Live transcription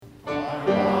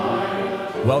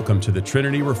Welcome to the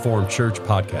Trinity Reformed Church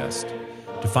podcast.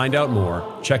 To find out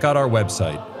more, check out our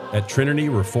website at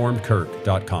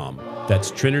trinityreformedkirk.com.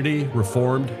 That's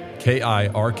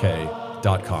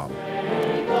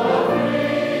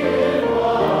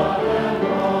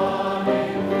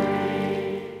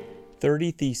trinityreformedkirk.com.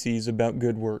 30 Theses about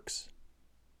Good Works.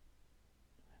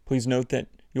 Please note that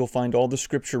you'll find all the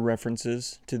scripture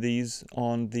references to these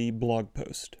on the blog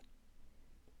post.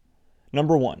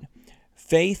 Number 1.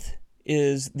 Faith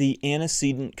is the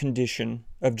antecedent condition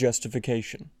of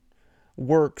justification.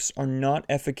 Works are not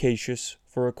efficacious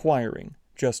for acquiring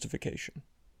justification.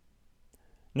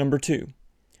 Number 2.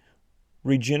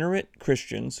 Regenerate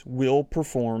Christians will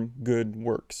perform good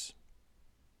works.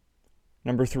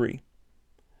 Number 3.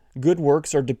 Good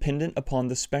works are dependent upon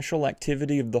the special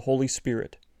activity of the Holy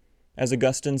Spirit. As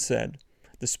Augustine said,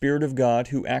 the Spirit of God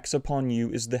who acts upon you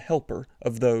is the helper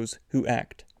of those who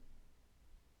act.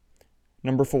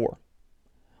 Number 4.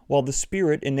 While the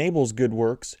Spirit enables good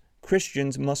works,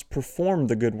 Christians must perform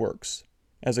the good works.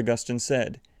 As Augustine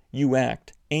said, you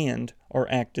act and are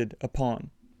acted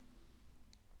upon.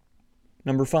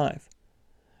 Number 5.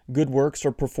 Good works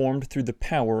are performed through the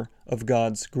power of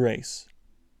God's grace.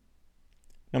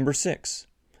 Number 6.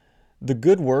 The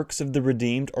good works of the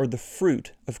redeemed are the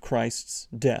fruit of Christ's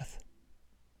death.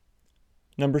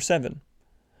 Number 7.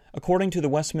 According to the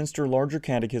Westminster Larger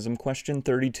Catechism, question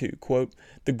 32, quote,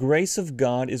 "The grace of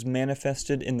God is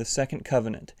manifested in the second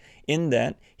covenant, in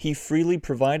that he freely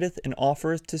provideth and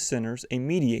offereth to sinners a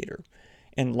mediator,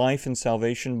 and life and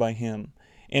salvation by him,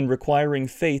 and requiring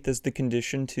faith as the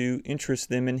condition to interest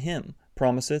them in him,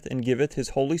 promiseth and giveth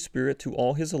his Holy Spirit to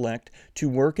all his elect to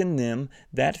work in them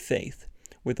that faith,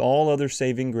 with all other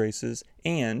saving graces,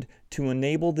 and to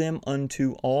enable them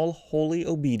unto all holy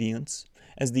obedience,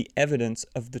 as the evidence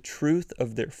of the truth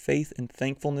of their faith and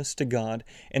thankfulness to God,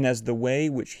 and as the way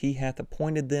which he hath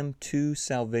appointed them to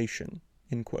salvation."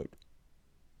 End quote.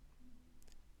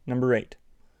 Number 8.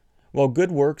 While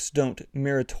good works don't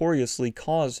meritoriously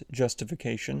cause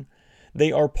justification,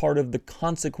 they are part of the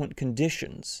consequent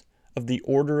conditions of the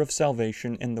order of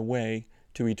salvation and the way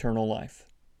to eternal life.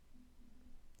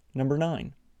 Number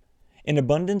 9. An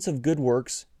abundance of good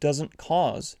works doesn't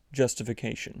cause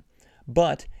justification,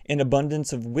 but an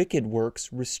abundance of wicked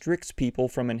works restricts people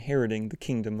from inheriting the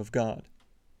kingdom of God.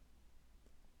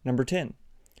 Number 10.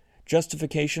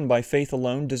 Justification by faith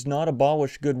alone does not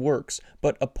abolish good works,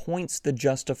 but appoints the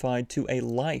justified to a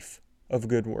life of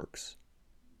good works.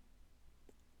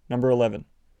 Number 11.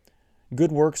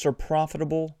 Good works are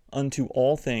profitable unto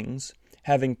all things,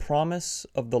 having promise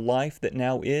of the life that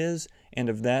now is and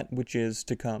of that which is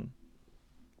to come.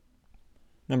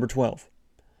 Number 12.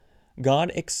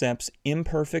 God accepts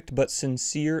imperfect but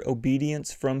sincere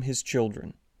obedience from his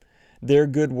children. Their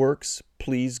good works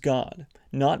please God,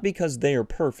 not because they are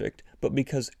perfect, but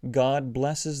because God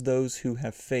blesses those who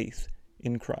have faith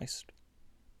in Christ.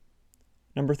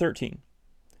 Number 13.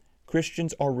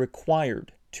 Christians are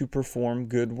required to perform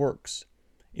good works.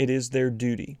 It is their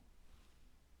duty.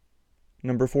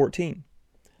 Number 14.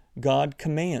 God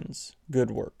commands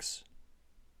good works.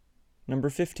 Number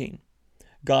 15.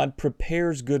 God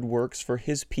prepares good works for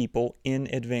his people in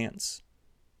advance.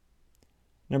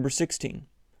 Number 16.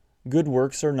 Good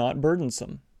works are not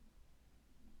burdensome.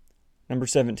 Number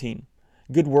 17.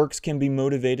 Good works can be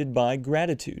motivated by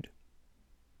gratitude.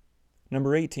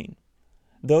 Number 18.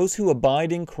 Those who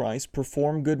abide in Christ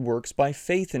perform good works by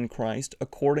faith in Christ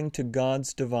according to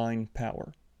God's divine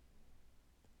power.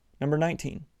 Number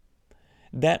 19.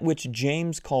 That which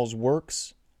James calls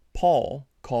works, Paul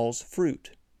calls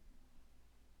fruit.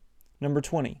 Number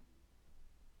 20.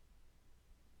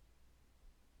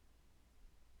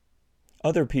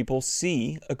 Other people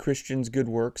see a Christian's good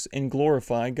works and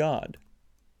glorify God.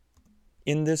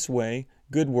 In this way,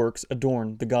 good works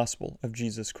adorn the gospel of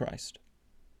Jesus Christ.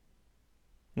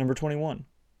 Number 21.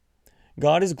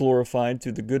 God is glorified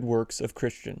through the good works of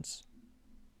Christians.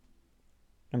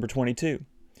 Number 22.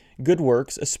 Good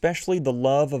works, especially the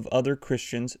love of other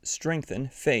Christians, strengthen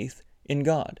faith in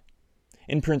God.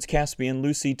 In Prince Caspian,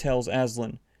 Lucy tells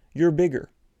Aslan, "You're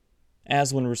bigger."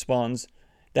 Aslan responds,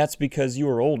 "That's because you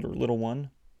are older, little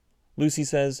one." Lucy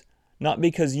says, "Not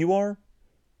because you are?"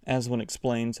 Aslan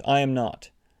explains, "I am not,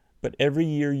 but every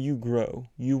year you grow,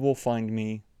 you will find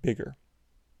me bigger."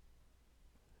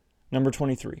 Number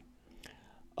 23.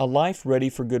 A life ready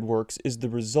for good works is the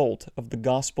result of the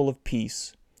gospel of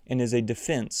peace and is a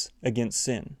defense against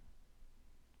sin.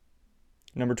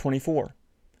 Number 24.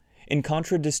 In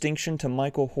contradistinction to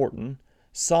Michael Horton,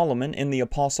 Solomon and the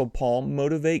Apostle Paul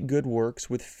motivate good works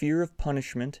with fear of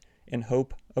punishment and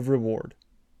hope of reward.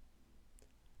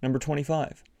 Number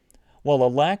 25. While a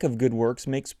lack of good works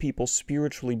makes people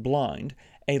spiritually blind,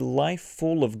 a life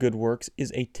full of good works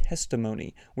is a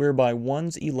testimony whereby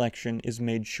one's election is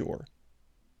made sure.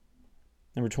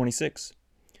 Number 26.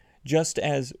 Just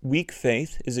as weak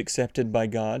faith is accepted by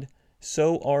God,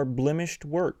 so are blemished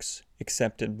works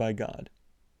accepted by God.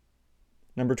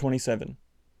 Number 27.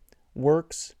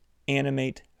 Works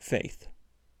animate faith.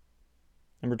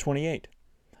 Number 28.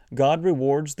 God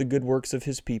rewards the good works of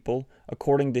His people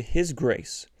according to His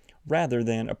grace, rather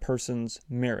than a person's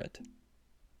merit.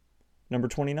 Number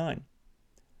 29.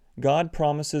 God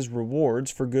promises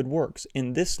rewards for good works,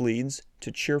 and this leads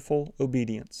to cheerful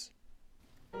obedience.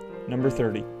 Number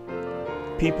 30.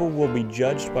 People will be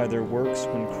judged by their works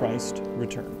when Christ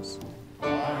returns.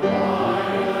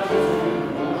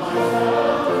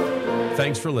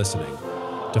 Thanks for listening.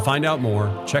 To find out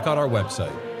more, check out our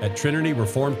website at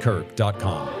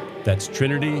trinityreformedkirk.com. That's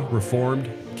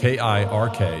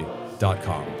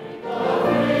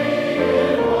trinityreformedkirk.com.